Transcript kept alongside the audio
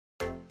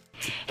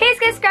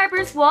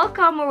Skyscribers,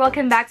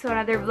 welcome back to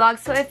another vlog.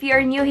 So if you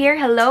are new here,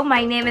 hello,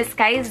 my name is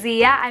Skye.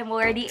 I'm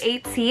already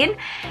 18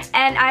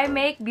 and I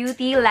make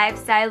beauty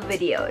lifestyle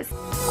videos.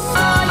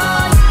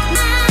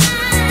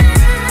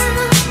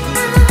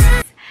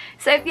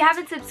 So if you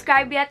haven't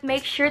subscribed yet,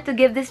 make sure to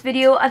give this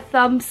video a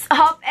thumbs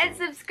up and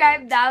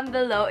subscribe down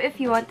below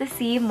if you want to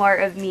see more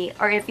of me.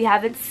 Or if you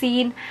haven't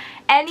seen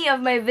any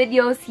of my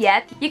videos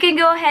yet, you can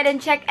go ahead and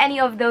check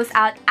any of those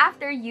out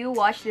after you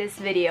watch this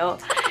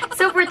video.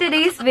 So for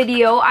today's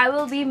video, I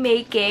will be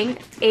making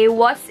a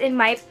What's in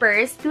My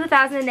Purse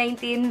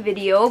 2019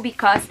 video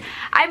because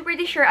I'm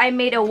pretty sure I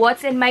made a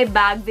What's in My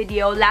Bag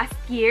video last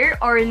year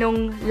or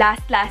nung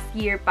last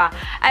year pa.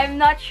 I'm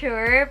not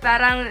sure,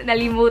 parang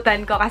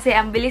nalimutan ko kasi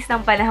ang bilis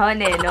ng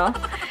panahon eh, no?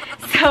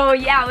 So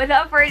yeah,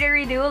 without further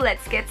ado,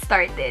 let's get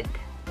started.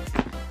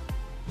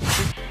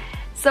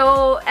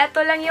 So,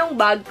 eto lang yung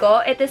bag ko.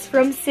 It is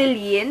from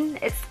Celine.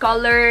 It's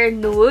color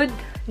nude.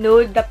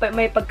 Nude,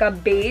 may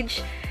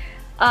pagka-beige.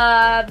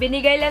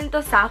 Binigay lang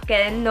to sa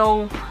akin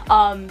nung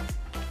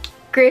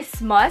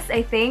Christmas,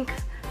 I think,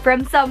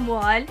 from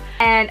someone.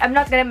 And I'm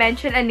not gonna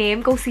mention a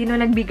name kung sino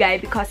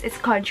nagbigay because it's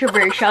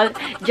controversial.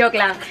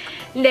 Joke lang.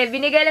 Hindi,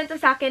 binigay lang to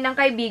sa akin ng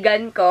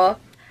kaibigan ko.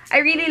 I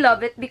really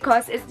love it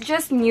because it's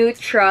just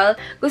neutral.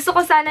 Gusto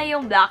ko sana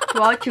yung black.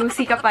 Wow,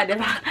 choosy ka pa,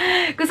 diba?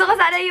 Gusto ko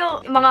sana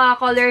yung mga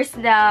colors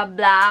na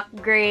black,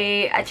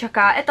 gray, at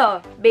saka ito,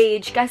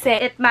 beige. Kasi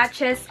it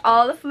matches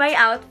all of my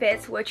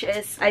outfits, which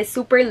is I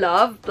super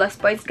love. Plus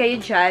points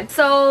kayo dyan.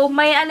 So,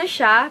 may ano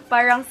siya,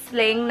 parang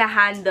sling na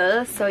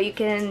handle. So, you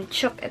can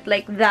chuck it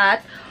like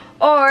that.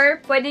 Or,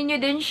 pwede nyo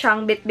din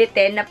siyang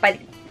bit-bitin na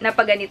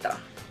pa ganito.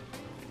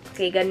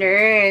 Okay,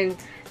 ganun.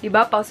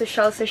 Diba?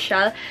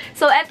 Pang-social.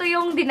 So, eto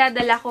yung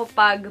dinadala ko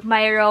pag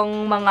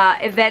mayroong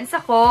mga events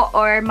ako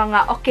or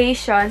mga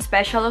occasions,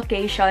 special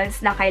occasions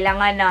na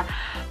kailangan na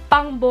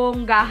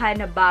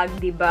pangbonggahan na bag,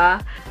 diba?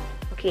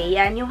 Okay,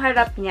 yan yung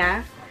harap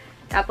niya.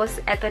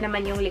 Tapos, eto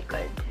naman yung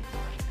likod.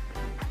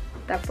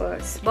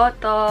 Tapos,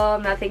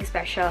 bottom, nothing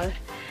special.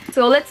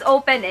 So, let's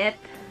open it.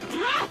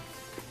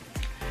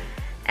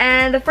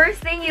 And the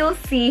first thing you'll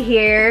see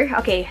here,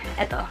 okay,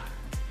 eto.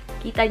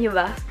 Kita nyo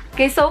ba?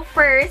 Okay, so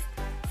first,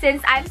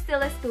 since I'm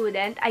still a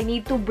student, I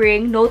need to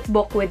bring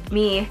notebook with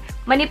me.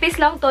 Manipis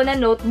lang to na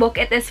notebook.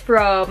 It is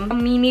from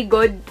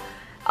MicGo.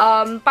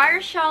 Para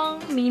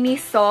siyang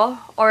mini-saw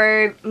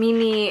or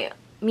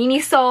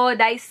mini-saw,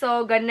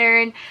 Daiso,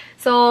 ganun.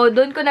 So,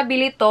 doon ko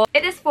nabili to.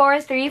 It is for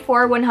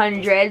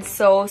 3-for-100.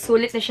 So,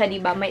 sulit na siya,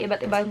 diba? May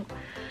iba't ibang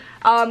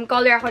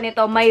color ako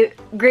nito. May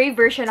gray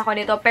version ako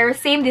nito. Pero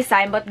same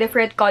design, but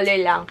different color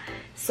lang.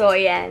 So,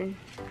 ayan.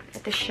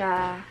 Ito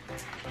siya.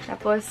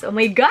 Tapos, oh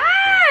my God!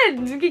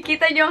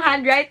 Makikita niyo yung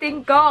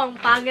handwriting ko. Ang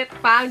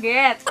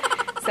pangit-pangit.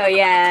 So,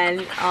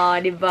 yan. Oh,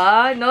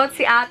 diba? Note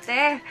si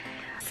ate.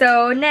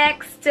 So,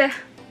 next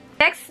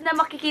na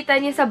makikita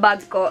niyo sa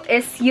bag ko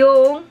is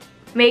yung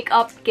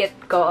makeup kit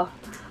ko.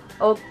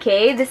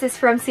 Okay, this is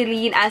from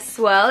Celine as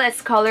well.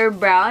 It's color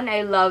brown.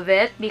 I love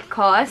it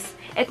because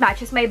it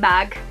matches my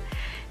bag.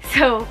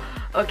 So,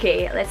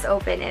 okay, let's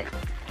open it.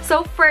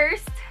 So,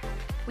 first,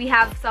 we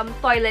have some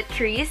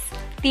toiletries.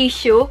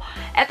 Tissue.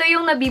 Ito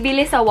yung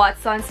nabibili sa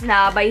Watsons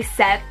na by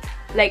set.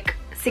 Like,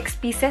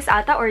 6 pieces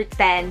ata or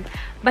 10.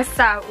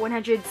 Basta,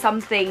 100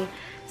 something.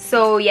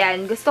 So,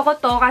 yan. Gusto ko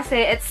to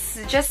kasi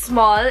it's just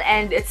small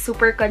and it's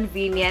super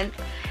convenient.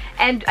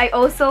 And I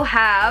also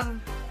have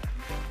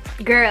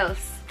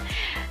girls.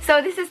 So,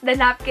 this is the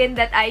napkin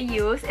that I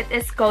use. It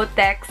is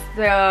Kotex,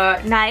 the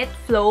Night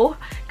Flow.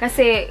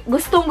 Kasi,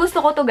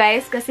 gustong-gusto ko to,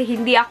 guys. Kasi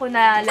hindi ako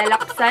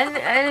nalalaksan.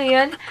 Ano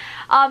yun?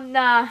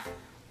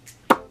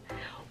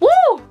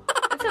 Woo!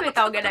 Ano may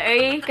tawag na?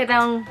 Eh,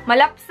 kanang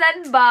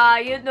malapsan ba?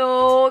 You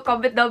know,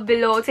 comment down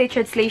below. Say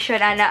translation,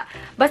 ana.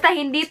 Basta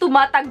hindi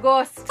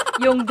tumatagos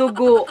yung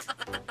dugo.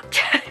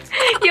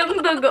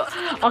 Yung dugo.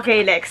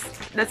 Okay, next.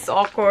 That's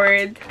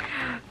awkward.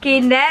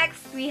 Okay,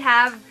 next, we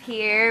have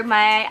here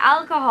my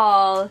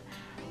alcohol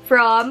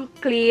from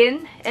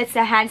Clean. It's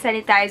a hand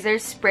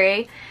sanitizer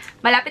spray.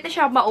 Malapit na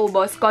siya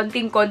maubos.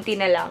 Konting-konti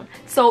na lang.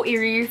 So,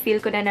 i-refill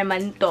ko na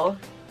naman to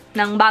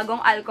ng bagong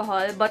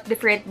alcohol, but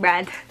different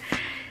brand.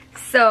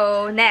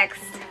 So,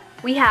 next,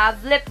 we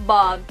have lip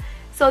balm.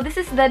 So, this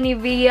is the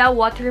Nivea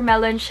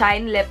Watermelon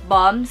Shine Lip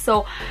Balm.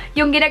 So,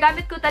 yung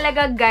ginagamit ko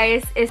talaga,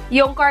 guys, is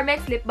yung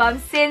Carmex Lip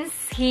Balm since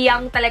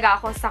hiyang talaga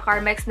ako sa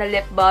Carmex na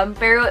lip balm.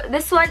 Pero,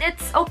 this one,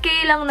 it's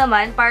okay lang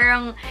naman.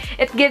 Parang,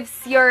 it gives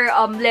your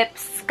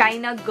lips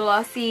kinda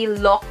glossy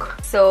look.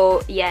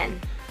 So, yan.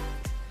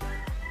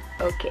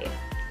 Okay.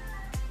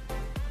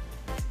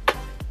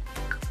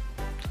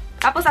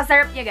 Tapos, ang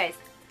sarap niya, guys.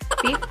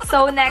 See?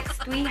 So,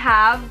 next, we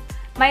have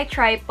my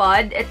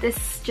tripod. It is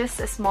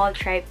just a small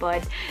tripod.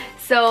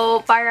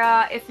 So,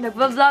 para if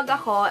nagva-vlog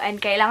ako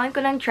and kailangan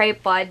ko ng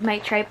tripod, may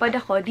tripod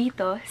ako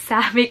dito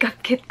sa makeup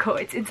kit ko.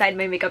 It's inside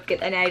my makeup kit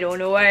and I don't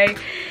know why.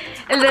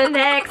 And the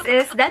next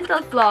is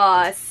dental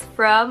floss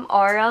from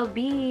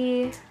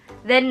Oral-B.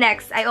 Then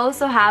next, I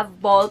also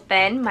have ball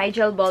pen, my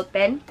gel ball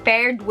pen,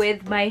 paired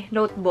with my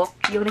notebook,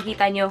 yung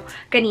nakita nyo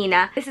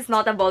kanina. This is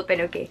not a ball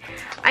pen, okay?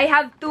 I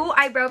have two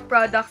eyebrow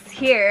products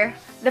here.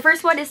 The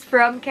first one is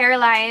from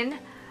Caroline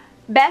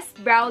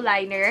Best Brow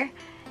Liner.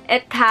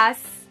 It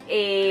has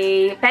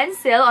a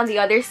pencil on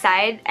the other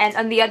side, and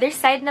on the other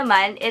side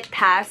naman, it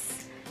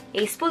has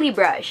a spoolie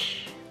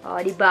brush. Oh,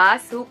 diba?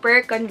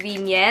 Super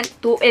convenient.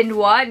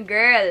 2-in-1,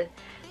 girl.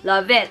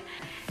 Love it.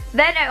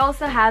 Then, I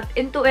also have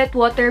Intuit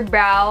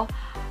Waterproof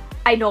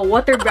eyebrow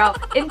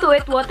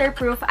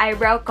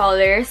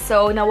color.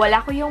 So,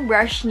 nawala ko yung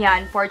brush niya,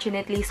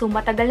 unfortunately. So,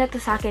 matagal na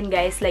to sa akin,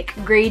 guys. Like,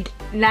 grade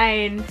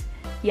 9.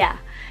 Yeah.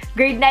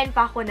 Grade 9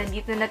 pa ako.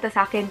 Nandito na to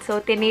sa akin.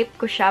 So, tinape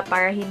ko siya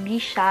para hindi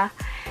siya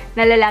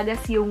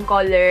nalalagas yung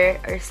color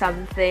or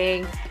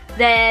something.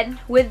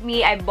 Then, with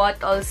me, I bought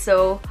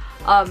also,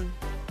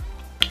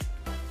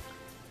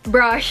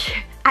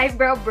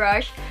 eyebrow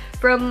brush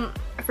from,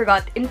 I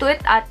forgot,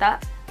 Intuit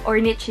ata. Or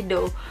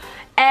Nichido.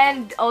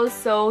 And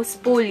also,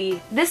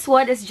 spoolie. This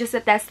one is just a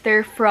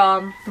tester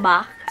from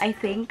MAC, I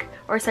think.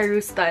 Or sa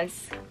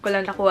Roostons. Ko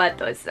lang nakuha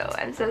to. So,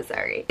 I'm so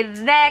sorry.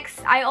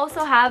 Next, I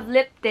also have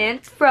lip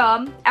tint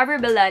from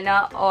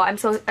Everbelana. Oh, I'm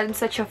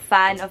such a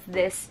fan of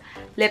this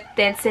lip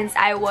tint since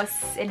I was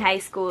in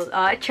high school.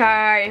 I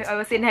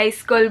was in high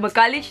school.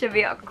 Mag-college na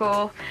ba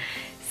ako.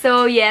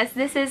 So, yes,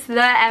 this is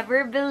the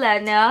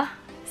Everbelana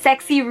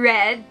Sexy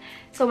Red.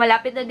 So,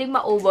 malapit na ding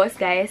maubos,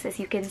 guys. As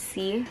you can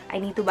see, I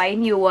need to buy a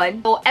new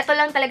one. So, eto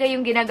lang talaga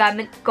yung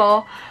ginagamit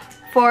ko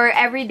for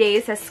everyday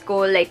sa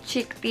school. Like,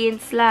 cheek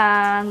tints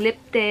lang, lip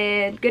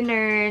tint,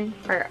 ganun.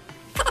 Or,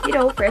 you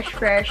know,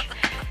 fresh.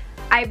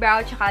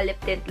 Eyebrow, tsaka lip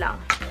tint lang.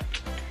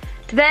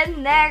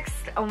 Then,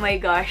 next, oh my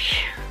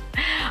gosh.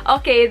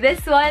 Okay,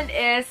 this one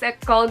is a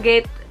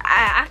Colgate.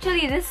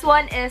 Actually, this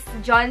one is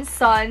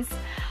Johnson's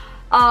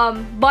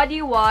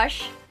body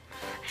wash.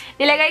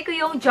 Nilagay ko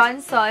yung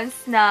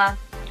Johnson's na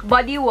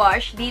body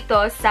wash dito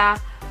sa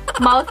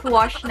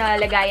mouthwash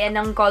na lagayan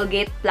ng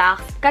Colgate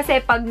Plaque.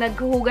 Kasi pag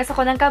naghuhugas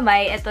ako ng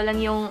kamay, ito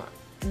lang yung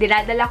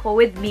dinadala ko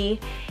with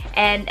me.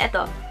 And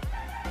ito,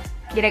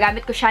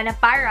 ginagamit ko siya na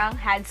parang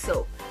hand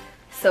soap.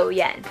 So,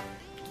 yan.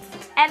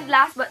 And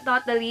last but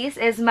not the least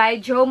is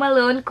my Jo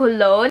Malone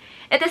cologne.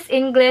 It is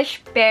English,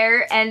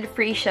 pear, and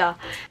freesia.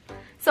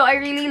 So, I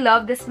really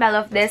love the smell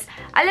of this.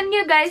 Alam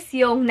niyo guys,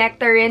 yung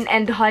nectarine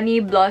and honey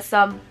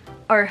blossom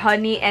or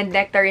honey and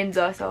nectarine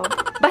blossom.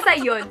 Basta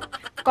yun.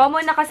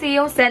 Common na kasi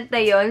yung scent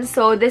na yun.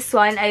 So, this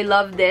one, I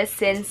love this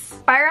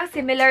since parang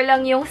similar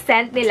lang yung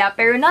scent nila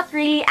pero not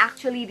really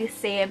actually the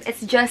same.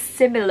 It's just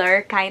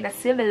similar, kinda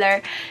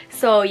similar.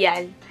 So,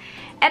 yan.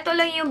 Ito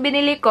lang yung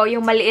binili ko,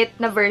 yung maliit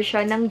na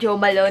version ng Jo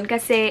Malone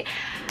kasi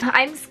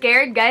I'm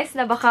scared, guys,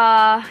 na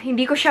baka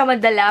hindi ko siya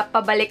madala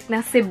pabalik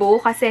ng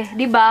Cebu kasi,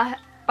 di ba,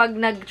 pag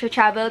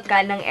nag-travel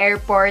ka ng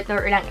airport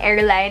or ng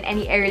airline,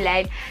 any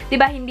airline, di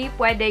ba, hindi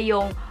pwede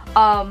yung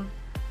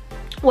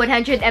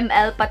 100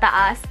 ml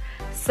pataas.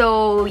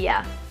 So,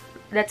 yeah.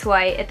 That's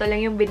why, ito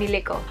lang yung binili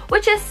ko.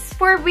 Which is,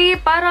 for me,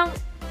 parang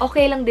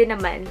okay lang din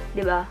naman,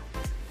 di ba?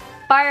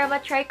 Para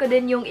ma-try ko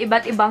din yung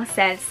iba't ibang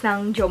scents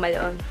ng Jo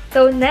Malone.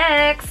 So,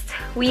 next,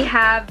 we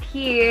have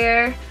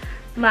here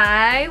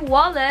my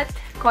wallet,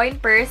 coin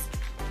purse.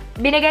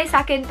 Binigay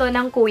sa akin to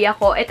ng kuya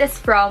ko. It is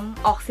from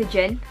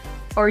Oxygen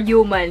or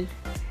Human.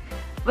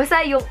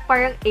 Basta yung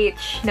parang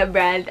H na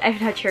brand.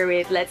 I'm not sure.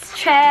 Wait, let's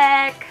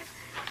check.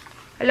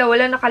 Wala,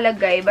 wala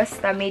nakalagay.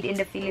 Basta made in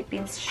the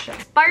Philippines siya.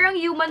 Parang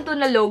Human to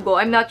na logo.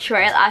 I'm not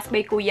sure. I'll ask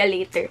my kuya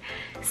later.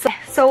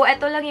 So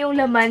ito lang yung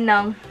laman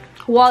ng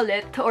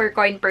wallet or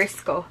coin purse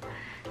ko.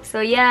 So,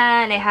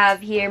 yan. I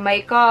have here my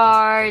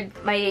card,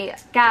 my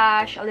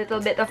cash, a little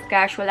bit of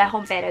cash. Wala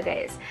akong pera,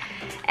 guys.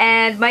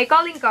 And my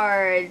calling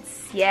cards.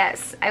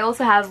 Yes. I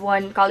also have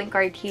one calling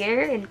card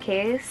here in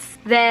case.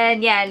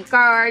 Then, yan.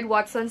 Card,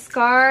 Watson's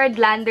card,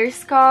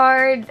 Landers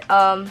card,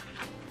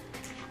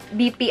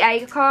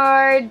 BPI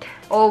card.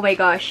 Oh my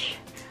gosh.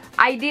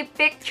 ID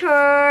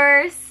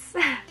pictures.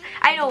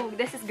 I know,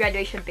 this is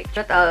graduation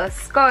picture. What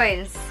else?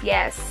 Coins.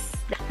 Yes.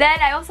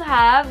 Then, I also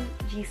have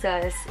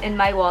Jesus in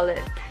my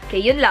wallet. Okay,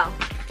 yun lang.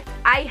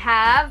 I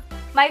have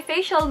my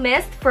facial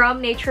mist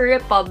from Nature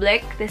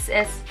Republic. This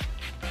is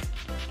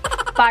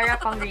para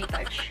pang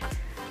retouch.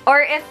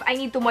 Or if I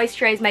need to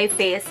moisturize my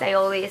face, I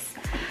always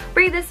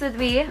bring this with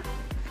me.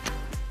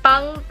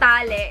 Pang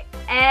tali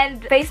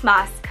and face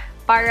mask.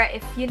 Para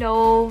if, you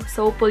know,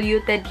 so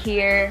polluted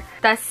here.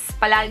 Tas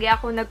palagi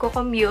ako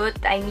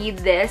nagko-commute, I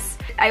need this.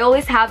 I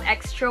always have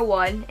extra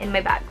one in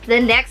my bag.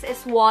 The next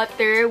is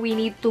water. We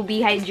need to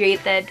be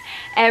hydrated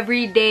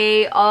every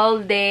day, all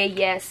day,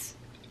 yes.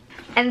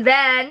 And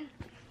then,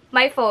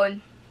 my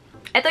phone.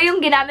 Ito yung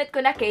ginamit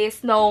ko na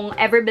case nung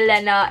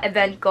Everbelana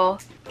event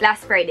ko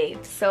last Friday.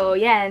 So,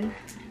 yan.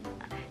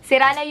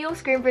 Sira na yung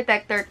screen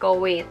protector ko.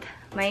 Wait,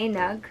 may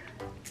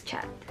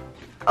nag-chat.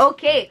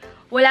 Okay.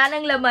 Wala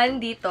nang laman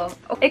dito.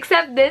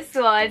 Except this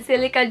one,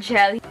 silica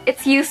gel.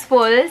 It's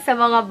useful sa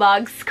mga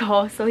bags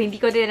ko. So,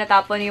 hindi ko din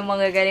natapon yung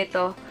mga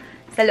ganito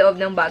sa loob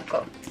ng bag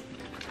ko.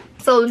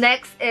 So,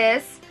 next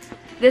is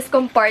this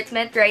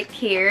compartment right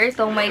here.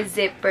 Itong may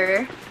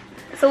zipper.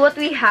 So what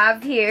we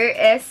have here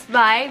is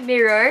my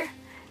mirror.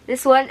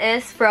 This one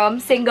is from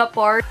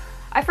Singapore.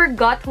 I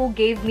forgot who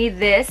gave me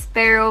this,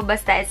 pero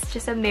basta it's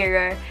just a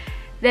mirror.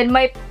 Then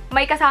may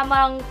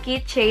kasamang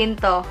keychain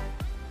to.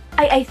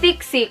 I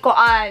think si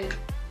Koan.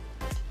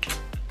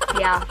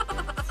 Yeah.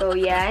 So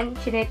yan,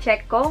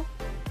 chine-check ko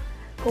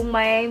kung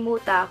may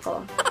muta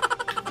ko.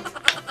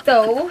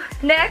 So,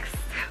 next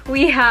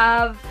we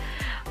have,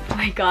 oh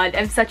my god,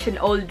 I'm such an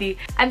oldie.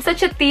 I'm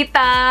such a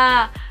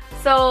tita.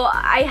 So,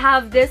 I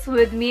have this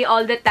with me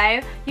all the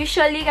time.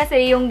 Usually,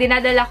 kasi yung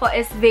dinadala ko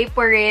is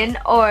Vaporin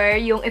or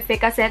yung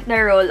efficacent na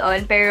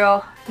roll-on.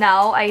 Pero,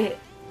 now, I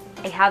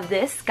have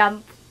this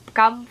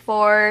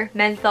Camphor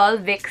Menthol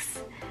Vicks.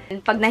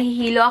 Pag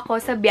nahihilo ako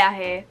sa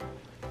biyahe,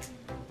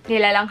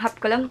 nilalanghap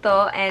ko lang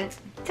to and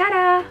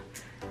tada!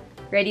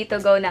 Ready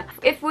to go na.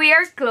 If we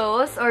are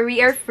close or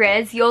we are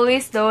friends, you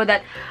always know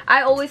that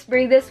I always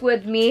bring this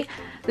with me.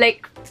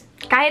 Like,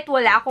 kahit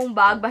wala akong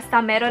bag,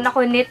 basta meron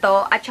ako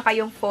nito at saka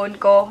yung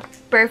phone ko,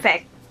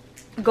 perfect.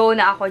 Go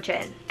na ako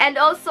dyan. And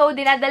also,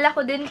 dinadala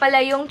ko din pala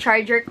yung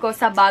charger ko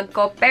sa bag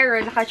ko, pero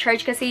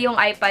naka-charge kasi yung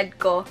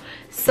iPad ko,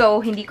 so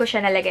hindi ko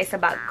siya nalagay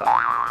sa bag ko.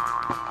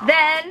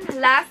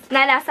 Then, last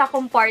na nasa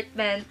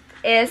compartment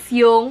is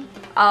yung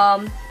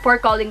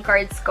for calling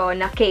cards ko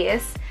na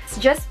case. It's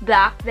just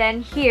black.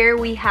 Then here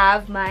we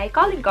have my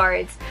calling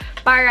cards.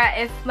 Para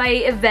if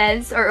may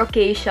events or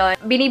occasion,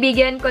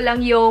 binibigyan ko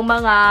lang yung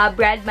mga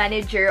brand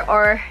manager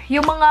or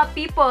yung mga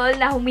people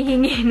na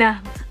humihingi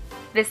na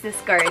business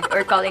card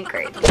or calling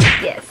card.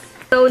 Yes.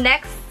 So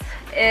next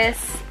is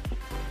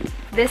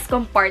this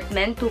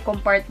compartment, 2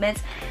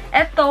 compartments.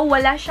 Ito,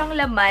 wala siyang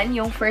laman,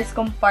 yung first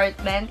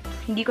compartment.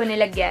 Hindi ko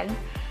nilagyan.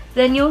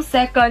 Then yung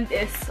second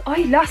is,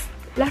 ay, last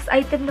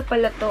item na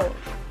pala to,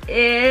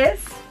 is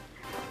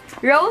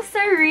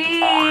rosary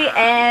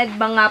and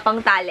mga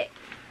pangtali.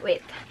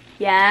 Wait.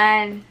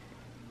 Yan.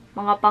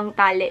 Mga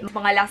pangtali.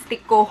 Mga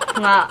lastik ko.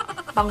 Mga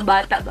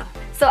pangbata ba.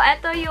 So,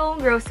 ito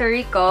yung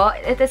grocery ko.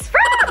 It is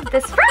from! Oh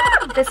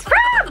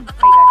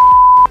my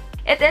god.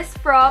 It is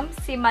from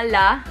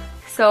Simala.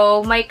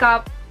 So, may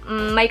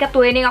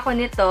ka-twinning ako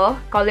nito.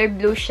 Color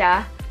blue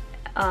siya.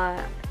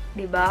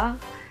 Diba?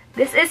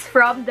 This is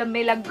from the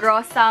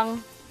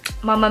Milagrosang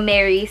Mama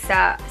Mary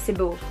sa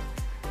Cebu.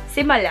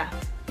 Simala.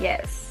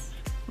 Yes.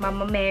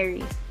 Mama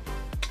Mary.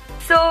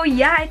 So,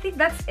 yeah, I think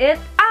that's it.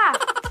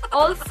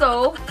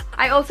 Also,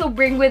 I also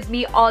bring with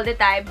me all the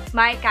time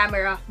my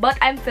camera. But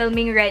I'm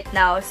filming right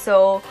now.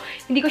 So,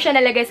 hindi ko siya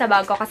nalagay sa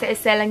bag ko kasi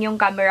isa lang yung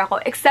camera ko.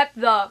 Except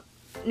the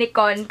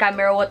Nikon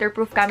camera,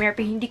 waterproof camera.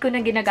 Pero hindi ko na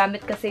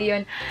ginagamit kasi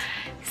yun.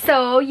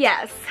 So,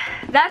 yes.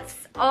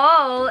 That's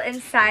all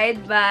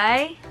inside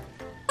my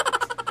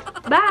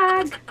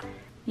bag.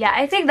 Yeah,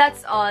 I think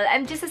that's all.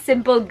 I'm just a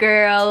simple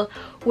girl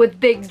with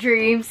big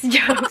dreams.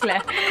 Joke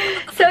lang.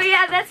 So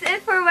yeah, that's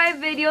it for my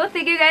video.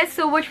 Thank you guys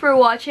so much for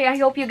watching. I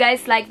hope you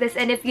guys like this.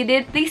 And if you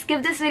did, please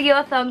give this video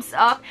a thumbs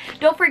up.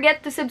 Don't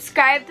forget to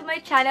subscribe to my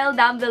channel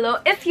down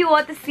below if you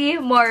want to see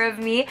more of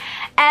me.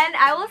 And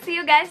I will see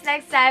you guys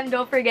next time.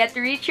 Don't forget to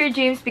reach your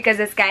dreams because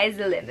the sky is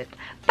the limit.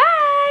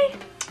 Bye!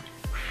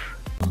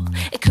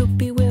 It could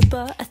be weird,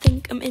 but I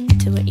think I'm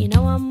into it. You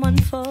know I'm one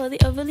for the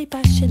overly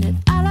passionate.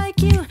 I like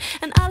you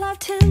and I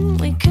loved him.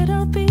 We could